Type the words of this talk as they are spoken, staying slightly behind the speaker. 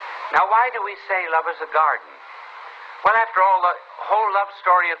Now, why do we say love is a garden? Well, after all, the whole love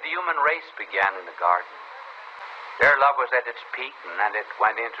story of the human race began in the garden. Their love was at its peak, and then it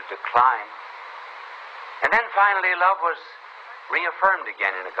went into decline. And then finally, love was reaffirmed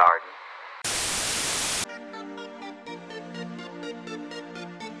again in a garden.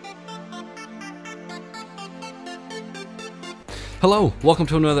 Hello, welcome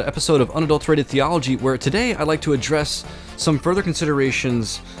to another episode of Unadulterated Theology, where today I'd like to address some further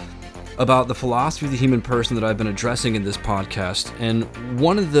considerations about the philosophy of the human person that I've been addressing in this podcast. And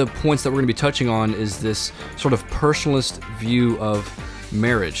one of the points that we're going to be touching on is this sort of personalist view of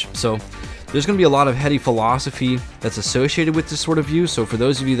marriage. So there's going to be a lot of heady philosophy that's associated with this sort of view. So for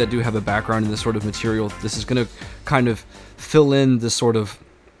those of you that do have a background in this sort of material, this is going to kind of fill in this sort of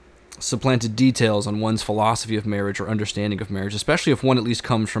supplanted details on one's philosophy of marriage or understanding of marriage, especially if one at least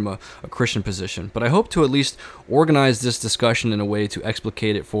comes from a Christian position. But I hope to at least organize this discussion in a way to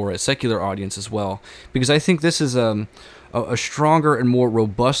explicate it for a secular audience as well, because I think this is a stronger and more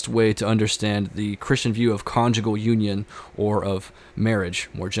robust way to understand the Christian view of conjugal union or of marriage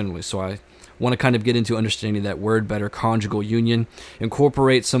more generally. So I want to kind of get into understanding that word better, conjugal union,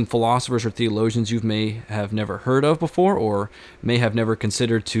 incorporate some philosophers or theologians you may have never heard of before or may have never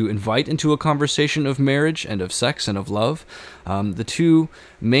considered to invite into a conversation of marriage and of sex and of love. The two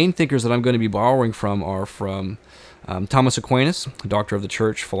main thinkers that I'm going to be borrowing from are from Thomas Aquinas, doctor of the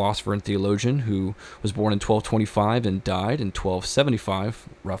church, philosopher and theologian, who was born in 1225 and died in 1275,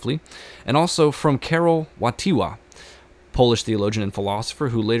 roughly, and also from Karol Wojtyła, Polish theologian and philosopher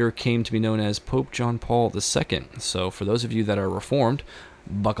who later came to be known as Pope John Paul II. So for those of you that are Reformed,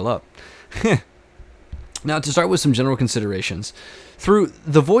 buckle up. Now, to start with some general considerations. Through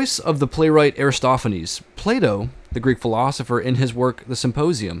the voice of the playwright Aristophanes, Plato, the Greek philosopher, in his work The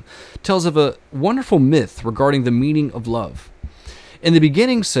Symposium, tells of a wonderful myth regarding the meaning of love. In the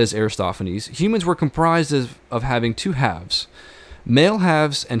beginning, says Aristophanes, humans were comprised of having two halves, male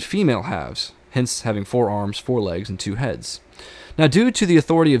halves and female halves, hence having 4 arms, 4 legs, and 2 heads. Now, due to the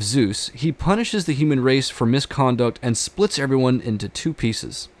authority of Zeus, he punishes the human race for misconduct and splits everyone into 2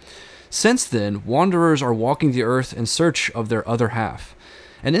 pieces. Since then, wanderers are walking the earth in search of their other half.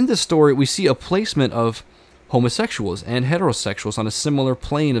 And in this story, we see a placement of homosexuals and heterosexuals on a similar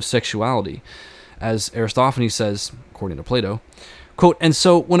plane of sexuality. As Aristophanes says, according to Plato, quote, "And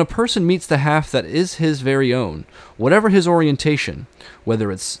so when a person meets the half that is his very own, whatever his orientation,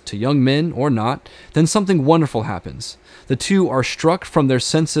 whether it's to young men or not, then something wonderful happens. The two are struck from their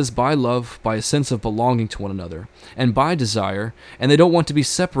senses by love, by a sense of belonging to one another, and by desire, and they don't want to be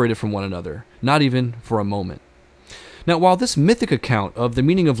separated from one another, not even for a moment." Now, while this mythic account of the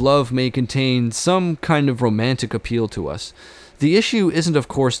meaning of love may contain some kind of romantic appeal to us, the issue isn't, of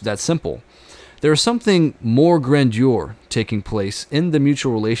course, that simple. There is something more grandeur taking place in the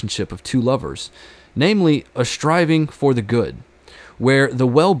mutual relationship of two lovers, namely a striving for the good, where the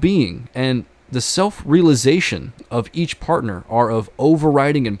well-being and the self-realization of each partner are of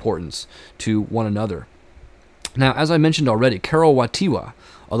overriding importance to one another. Now, as I mentioned already, Karol Wojtyła,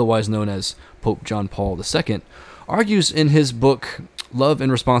 otherwise known as Pope John Paul II, argues in his book Love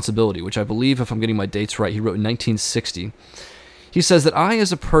and Responsibility, which I believe, if I'm getting my dates right, he wrote in 1960, he says that I,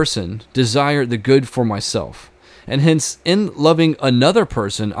 as a person, desire the good for myself, and hence, in loving another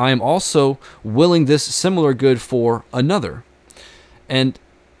person, I am also willing this similar good for another. And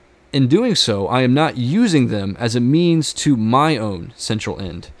in doing so, I am not using them as a means to my own central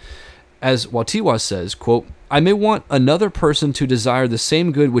end. As Wojtyła says, quote, "I may want another person to desire the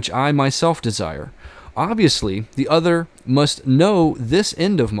same good which I myself desire. Obviously, the other must know this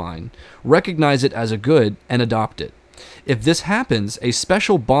end of mine, recognize it as a good, and adopt it. If this happens, a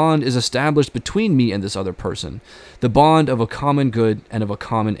special bond is established between me and this other person, the bond of a common good and of a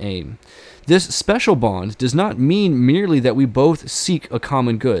common aim. This special bond does not mean merely that we both seek a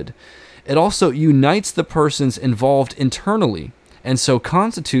common good. It also unites the persons involved internally, and so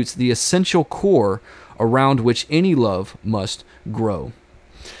constitutes the essential core around which any love must grow."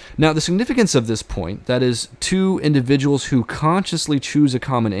 Now, the significance of this point, that is, two individuals who consciously choose a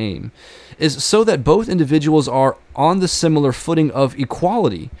common aim, is so that both individuals are on the similar footing of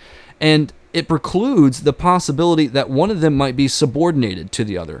equality, and it precludes the possibility that one of them might be subordinated to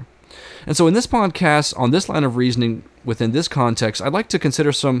the other. And so in this podcast, on this line of reasoning, within this context, I'd like to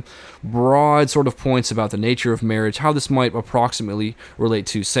consider some broad sort of points about the nature of marriage, how this might approximately relate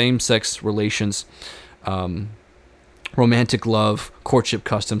to same-sex relations, romantic love, courtship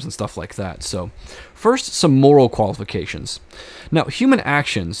customs, and stuff like that. So, first, some moral qualifications. Now, human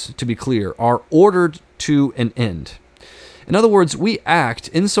actions, to be clear, are ordered to an end. In other words, we act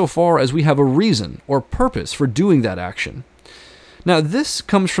insofar as we have a reason or purpose for doing that action. Now, this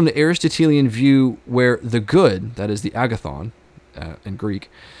comes from the Aristotelian view where the good, that is the agathon in Greek,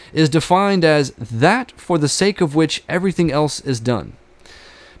 is defined as that for the sake of which everything else is done.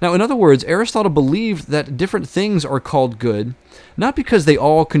 Now, in other words, Aristotle believed that different things are called good, not because they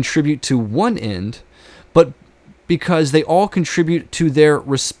all contribute to one end, but because they all contribute to their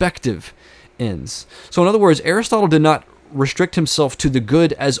respective ends. So in other words, Aristotle did not restrict himself to the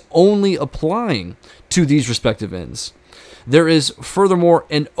good as only applying to these respective ends. There is furthermore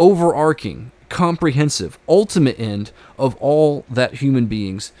an overarching, comprehensive, ultimate end of all that human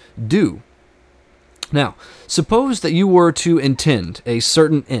beings do. Now, suppose that you were to intend a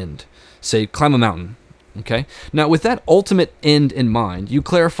certain end, say climb a mountain. Okay. Now, with that ultimate end in mind, you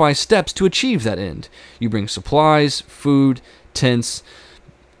clarify steps to achieve that end. You bring supplies, food, tents,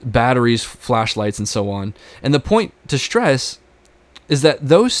 batteries, flashlights, and so on. And the point to stress is that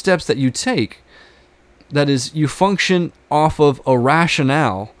those steps that you take, that is, you function off of a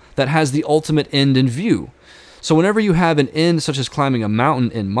rationale that has the ultimate end in view. So whenever you have an end such as climbing a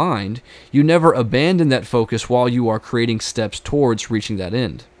mountain in mind, you never abandon that focus while you are creating steps towards reaching that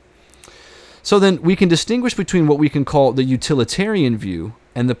end. So then we can distinguish between what we can call the utilitarian view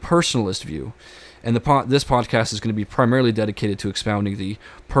and the personalist view. And this podcast is going to be primarily dedicated to expounding the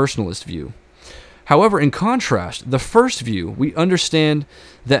personalist view. However, in contrast, the first view, we understand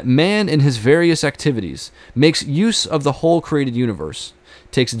that man in his various activities makes use of the whole created universe,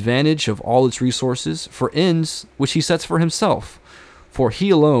 takes advantage of all its resources for ends which he sets for himself, for he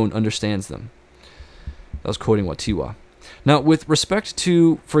alone understands them. That was quoting Watiwa. Now, with respect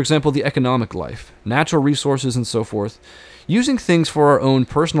to, for example, the economic life, natural resources, and so forth, using things for our own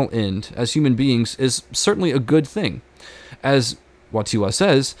personal end as human beings is certainly a good thing. As Watiwa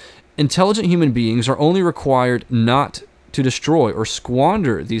says, intelligent human beings are only required not to destroy or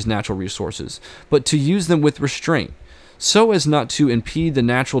squander these natural resources, but to use them with restraint, so as not to impede the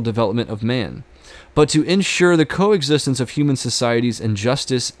natural development of man, but to ensure the coexistence of human societies in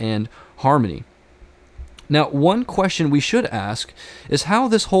justice and harmony. Now, one question we should ask is how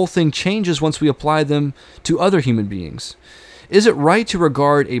this whole thing changes once we apply them to other human beings. Is it right to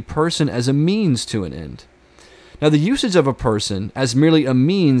regard a person as a means to an end? Now, the usage of a person as merely a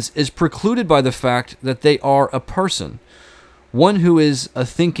means is precluded by the fact that they are a person, one who is a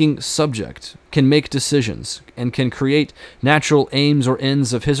thinking subject, can make decisions, and can create natural aims or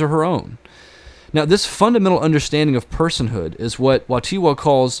ends of his or her own. Now, this fundamental understanding of personhood is what Watiwa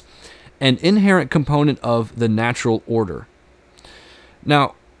calls an inherent component of the natural order.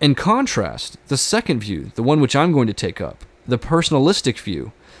 Now, in contrast, the second view, the one which I'm going to take up, the personalistic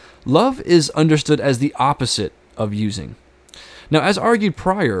view, love is understood as the opposite of using. Now, as argued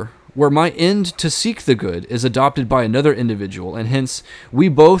prior, where my end to seek the good is adopted by another individual, and hence we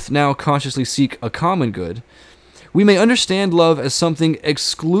both now consciously seek a common good, we may understand love as something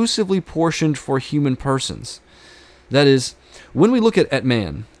exclusively portioned for human persons. That is, when we look at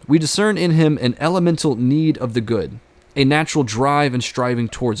man, we discern in him an elemental need of the good, a natural drive and striving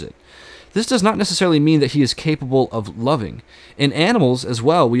towards it. This does not necessarily mean that he is capable of loving. In animals as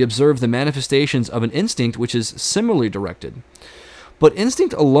well, we observe the manifestations of an instinct which is similarly directed. But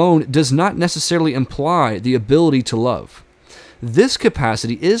instinct alone does not necessarily imply the ability to love. This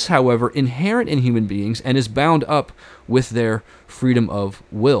capacity is, however, inherent in human beings and is bound up with their freedom of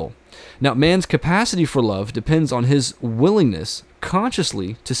will. Now, man's capacity for love depends on his willingness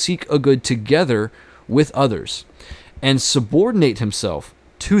consciously to seek a good together with others and subordinate himself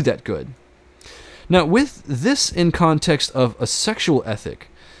to that good. Now, with this in context of a sexual ethic,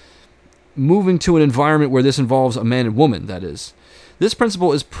 moving to an environment where this involves a man and woman, that is, this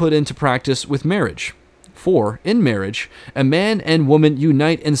principle is put into practice with marriage. For, in marriage, a man and woman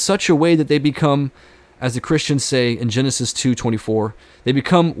unite in such a way that they become, as the Christians say in Genesis 2:24, they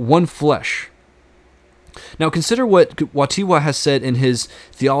become one flesh. Now consider what Watiwa has said in his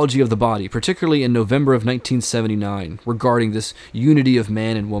Theology of the Body, particularly in November of 1979, regarding this unity of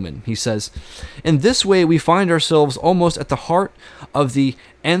man and woman. He says, "In this way we find ourselves almost at the heart of the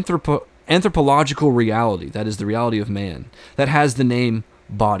anthropological reality, that is the reality of man, that has the name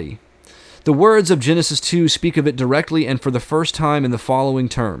body. The words of Genesis 2 speak of it directly and for the first time in the following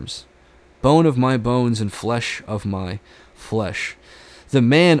terms: bone of my bones and flesh of my flesh. The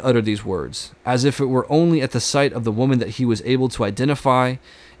man uttered these words, as if it were only at the sight of the woman that he was able to identify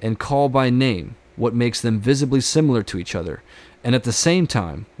and call by name what makes them visibly similar to each other, and at the same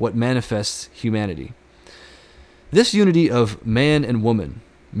time what manifests humanity. This unity of man and woman,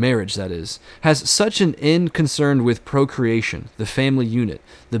 marriage that is, has such an end concerned with procreation, the family unit,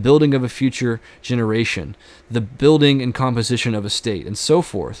 the building of a future generation, the building and composition of a state, and so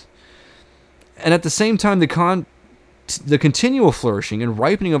forth. And at the same time, the the continual flourishing and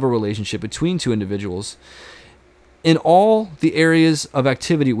ripening of a relationship between two individuals in all the areas of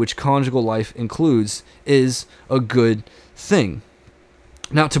activity which conjugal life includes is a good thing.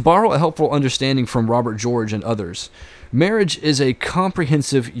 Now, to borrow a helpful understanding from Robert George and others, marriage is a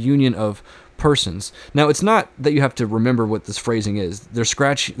comprehensive union of persons. Now, it's not that you have to remember what this phrasing is.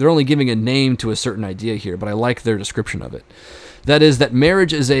 They're only giving a name to a certain idea here, but I like their description of it. That is, that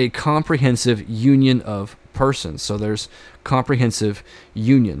marriage is a comprehensive union of persons. So there's comprehensive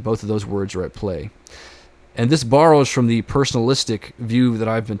union. Both of those words are at play. And this borrows from the personalistic view that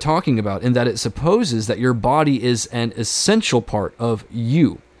I've been talking about, in that it supposes that your body is an essential part of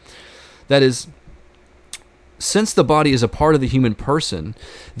you. That is, since the body is a part of the human person,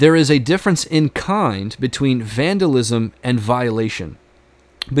 there is a difference in kind between vandalism and violation,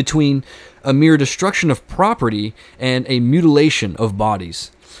 between a mere destruction of property and a mutilation of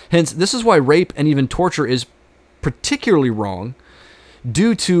bodies. Hence, this is why rape and even torture is particularly wrong,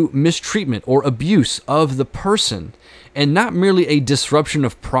 due to mistreatment or abuse of the person, and not merely a disruption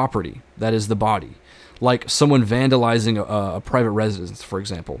of property, that is the body, like someone vandalizing a private residence, for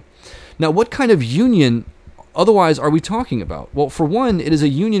example. Now, what kind of union otherwise are we talking about? Well, for one, it is a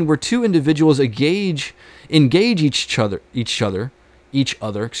union where two individuals engage each other,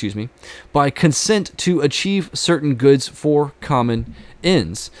 by consent to achieve certain goods for common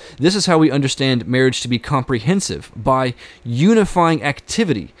ends. This is how we understand marriage to be comprehensive, by unifying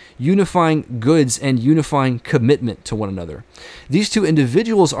activity, unifying goods, and unifying commitment to one another. These two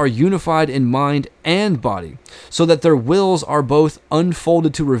individuals are unified in mind and body, so that their wills are both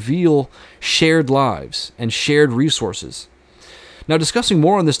unfolded to reveal shared lives and shared resources. Now, discussing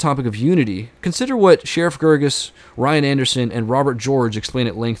more on this topic of unity, consider what Sheriff Girgis, Ryan Anderson, and Robert George explain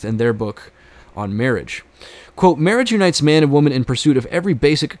at length in their book on marriage. Quote, "Marriage unites man and woman in pursuit of every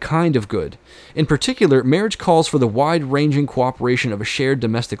basic kind of good. In particular, marriage calls for the wide-ranging cooperation of a shared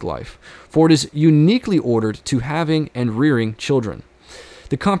domestic life, for it is uniquely ordered to having and rearing children.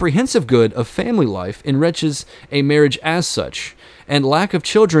 The comprehensive good of family life enriches a marriage as such, and lack of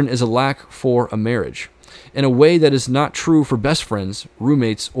children is a lack for a marriage, in a way that is not true for best friends,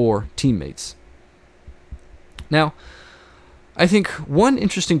 roommates, or teammates." Now, I think one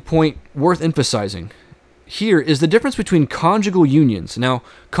interesting point worth emphasizing here is the difference between conjugal unions. Now,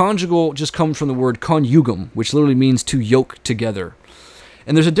 conjugal just comes from the word conjugum, which literally means to yoke together.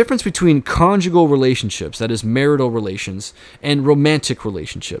 And there's a difference between conjugal relationships, that is marital relations, and romantic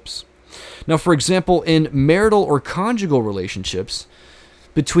relationships. Now, for example, in marital or conjugal relationships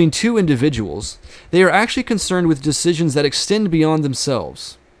between two individuals, they are actually concerned with decisions that extend beyond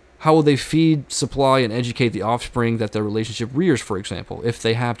themselves. How will they feed, supply, and educate the offspring that their relationship rears, for example, if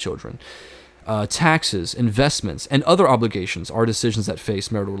they have children? Taxes, investments, and other obligations are decisions that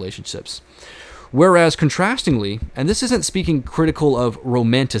face marital relationships. Whereas, contrastingly, and this isn't speaking critical of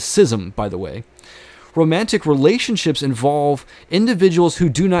romanticism, by the way, romantic relationships involve individuals who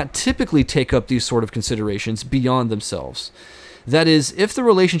do not typically take up these sort of considerations beyond themselves. That is, if the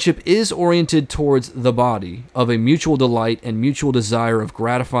relationship is oriented towards the body, of a mutual delight and mutual desire of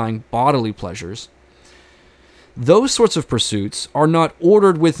gratifying bodily pleasures, those sorts of pursuits are not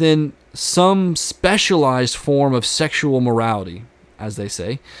ordered within some specialized form of sexual morality, as they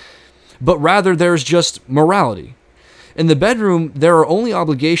say, but rather there's just morality. In the bedroom, there are only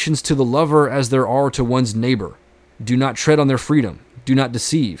obligations to the lover as there are to one's neighbor. Do not tread on their freedom. Do not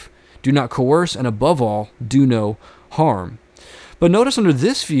deceive. Do not coerce, and above all, do no harm. But notice under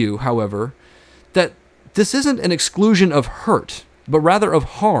this view, however, that this isn't an exclusion of hurt, but rather of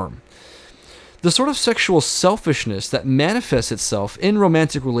harm. The sort of sexual selfishness that manifests itself in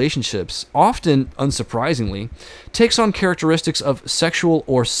romantic relationships, often, unsurprisingly, takes on characteristics of sexual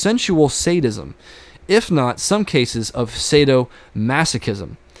or sensual sadism, if not some cases of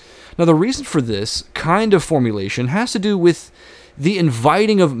sadomasochism. Now, the reason for this kind of formulation has to do with the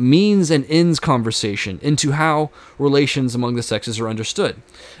inviting of means and ends conversation into how relations among the sexes are understood.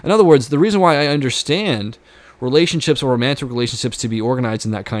 In other words, the reason why I understand relationships or romantic relationships to be organized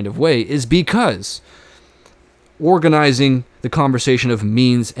in that kind of way is because organizing the conversation of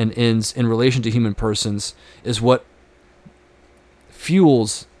means and ends in relation to human persons is what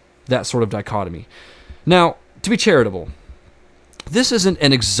fuels that sort of dichotomy. Now, to be charitable, this isn't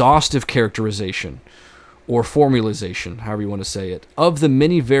an exhaustive characterization or formalization, however you want to say it, of the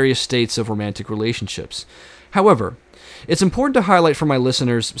many various states of romantic relationships. However, it's important to highlight for my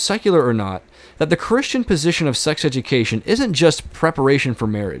listeners, secular or not, that the Christian position of sex education isn't just preparation for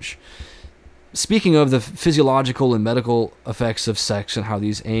marriage. Speaking of the physiological and medical effects of sex and how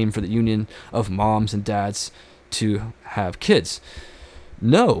these aim for the union of moms and dads to have kids,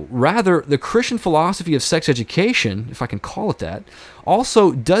 No, rather, the Christian philosophy of sex education, if I can call it that,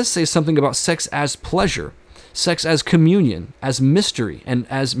 also does say something about sex as pleasure, sex as communion, as mystery, and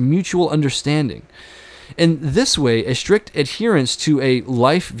as mutual understanding. In this way, a strict adherence to a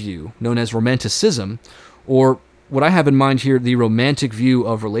life view known as romanticism, or what I have in mind here, the romantic view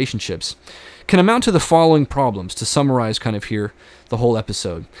of relationships, can amount to the following problems, to summarize kind of here the whole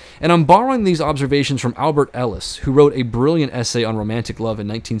episode. And I'm borrowing these observations from Albert Ellis, who wrote a brilliant essay on romantic love in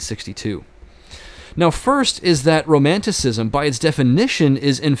 1962. Now, first is that romanticism, by its definition,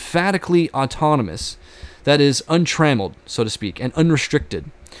 is emphatically autonomous, that is, untrammeled, so to speak, and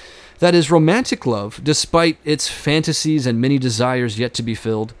unrestricted. That is, romantic love, despite its fantasies and many desires yet to be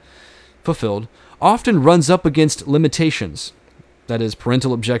fulfilled, often runs up against limitations. That is,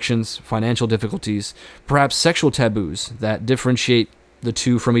 parental objections, financial difficulties, perhaps sexual taboos that differentiate the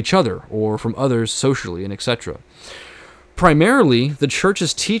two from each other or from others socially, and etc. Primarily, the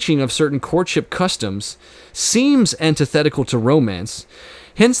church's teaching of certain courtship customs seems antithetical to romance.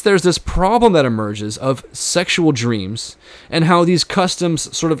 Hence, there's this problem that emerges of sexual dreams and how these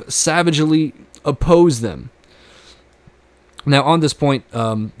customs sort of savagely oppose them. Now, on this point,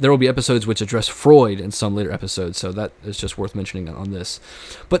 there will be episodes which address Freud in some later episodes, so that is just worth mentioning on this.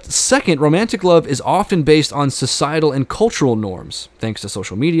 But second, romantic love is often based on societal and cultural norms, thanks to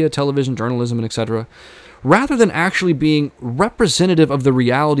social media, television, journalism, and etc., rather than actually being representative of the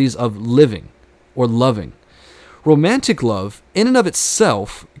realities of living or loving. Romantic love, in and of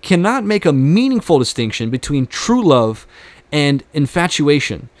itself, cannot make a meaningful distinction between true love and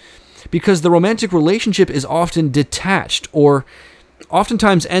infatuation, because the romantic relationship is often detached or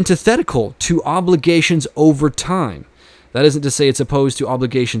oftentimes antithetical to obligations over time. That isn't to say it's opposed to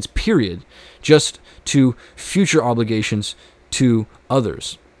obligations, period, just to future obligations to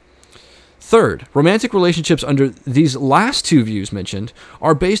others. Third, romantic relationships under these last two views mentioned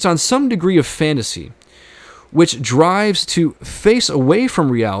are based on some degree of fantasy, which drives to face away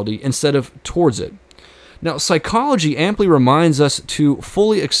from reality instead of towards it. Now, psychology amply reminds us to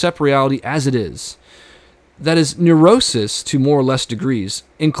fully accept reality as it is. That is, neurosis, to more or less degrees,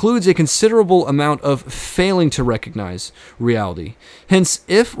 includes a considerable amount of failing to recognize reality. Hence,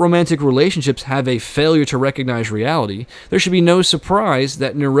 if romantic relationships have a failure to recognize reality, there should be no surprise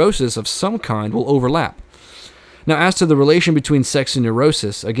that neurosis of some kind will overlap. Now, as to the relation between sex and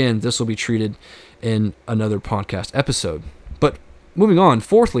neurosis, again, this will be treated in another podcast episode. But moving on,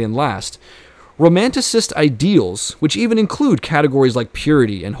 fourthly and last, romanticist ideals, which even include categories like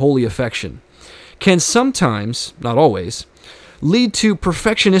purity and holy affection, can sometimes, not always, lead to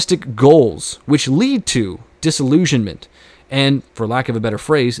perfectionistic goals, which lead to disillusionment and, for lack of a better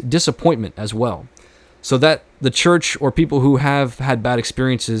phrase, disappointment as well. So that the church or people who have had bad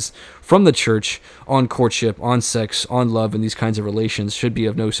experiences from the church on courtship, on sex, on love, and these kinds of relations should be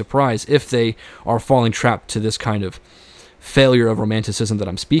of no surprise if they are falling trapped to this kind of failure of romanticism that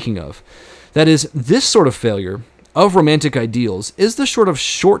I'm speaking of. That is, this sort of failure of romantic ideals is the sort of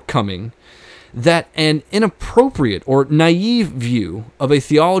shortcoming that an inappropriate or naive view of a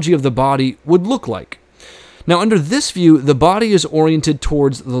theology of the body would look like. Now, under this view, the body is oriented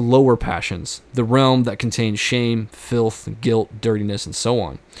towards the lower passions, the realm that contains shame, filth, guilt, dirtiness, and so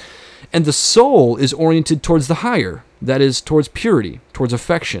on. And the soul is oriented towards the higher, that is, towards purity, towards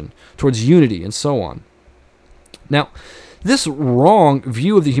affection, towards unity, and so on. Now, this wrong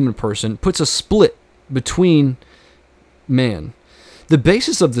view of the human person puts a split between man. The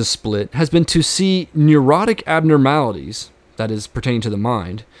basis of this split has been to see neurotic abnormalities, that is, pertaining to the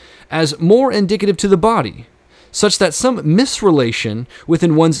mind, as more indicative to the body, such that some misrelation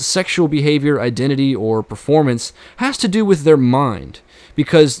within one's sexual behavior, identity, or performance has to do with their mind,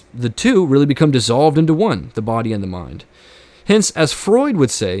 because the two really become dissolved into one, the body and the mind. Hence, as Freud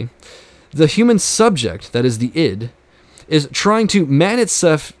would say, the human subject, that is the id, is trying to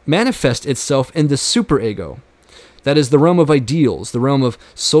manifest itself in the superego. That is the realm of ideals, the realm of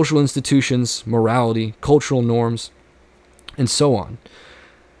social institutions, morality, cultural norms, and so on.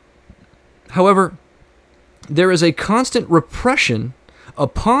 However, there is a constant repression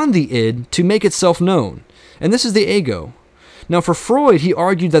upon the id to make itself known, and this is the ego. Now, for Freud, he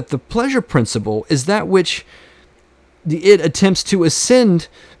argued that the pleasure principle is that which the id attempts to ascend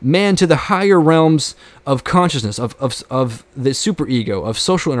man to the higher realms of consciousness, of the superego, of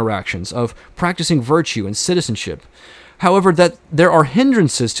social interactions, of practicing virtue and citizenship. However, that there are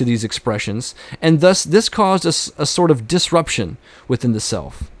hindrances to these expressions, and thus this caused a sort of disruption within the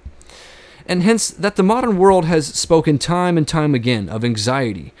self. And hence that the modern world has spoken time and time again of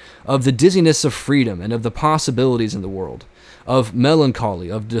anxiety, of the dizziness of freedom, and of the possibilities in the world, of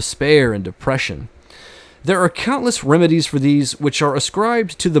melancholy, of despair and depression. There are countless remedies for these which are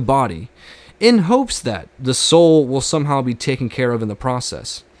ascribed to the body, in hopes that the soul will somehow be taken care of in the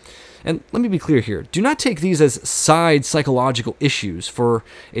process. And let me be clear here. Do not take these as side psychological issues for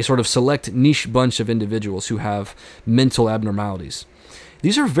a sort of select niche bunch of individuals who have mental abnormalities.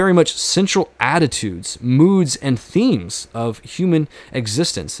 These are very much central attitudes, moods, and themes of human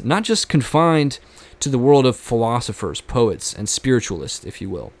existence, not just confined to the world of philosophers, poets, and spiritualists, if you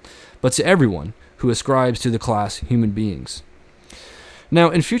will, but to everyone who ascribes to the class human beings. Now,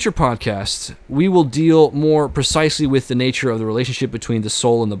 in future podcasts, we will deal more precisely with the nature of the relationship between the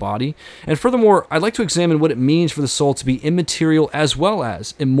soul and the body. And furthermore, I'd like to examine what it means for the soul to be immaterial as well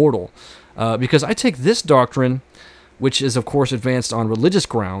as immortal. Because I take this doctrine, which is of course advanced on religious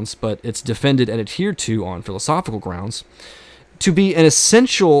grounds, but it's defended and adhered to on philosophical grounds, to be an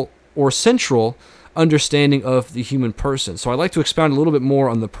essential or central understanding of the human person. So I'd like to expound a little bit more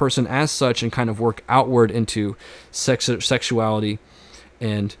on the person as such and kind of work outward into sexuality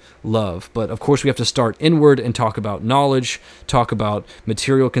and love. But of course we have to start inward and talk about knowledge, talk about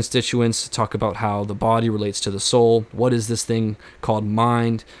material constituents, talk about how the body relates to the soul, what is this thing called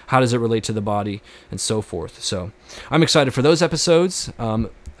mind, how does it relate to the body, and so forth. So I'm excited for those episodes.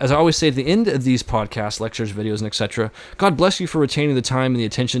 As I always say at the end of these podcasts, lectures, videos, and etc., God bless you for retaining the time and the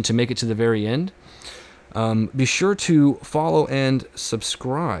attention to make it to the very end. Be sure to follow and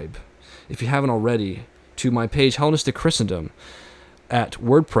subscribe, if you haven't already, to my page, Hellenistic Christendom, at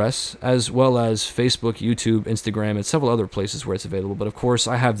WordPress, as well as Facebook, YouTube, Instagram, and several other places where it's available. But of course,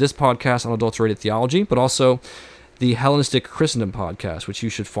 I have this podcast, Unadulterated Theology, but also the Hellenistic Christendom podcast, which you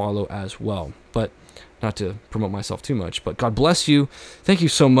should follow as well. But not to promote myself too much, but God bless you. Thank you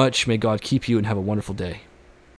so much. May God keep you and have a wonderful day.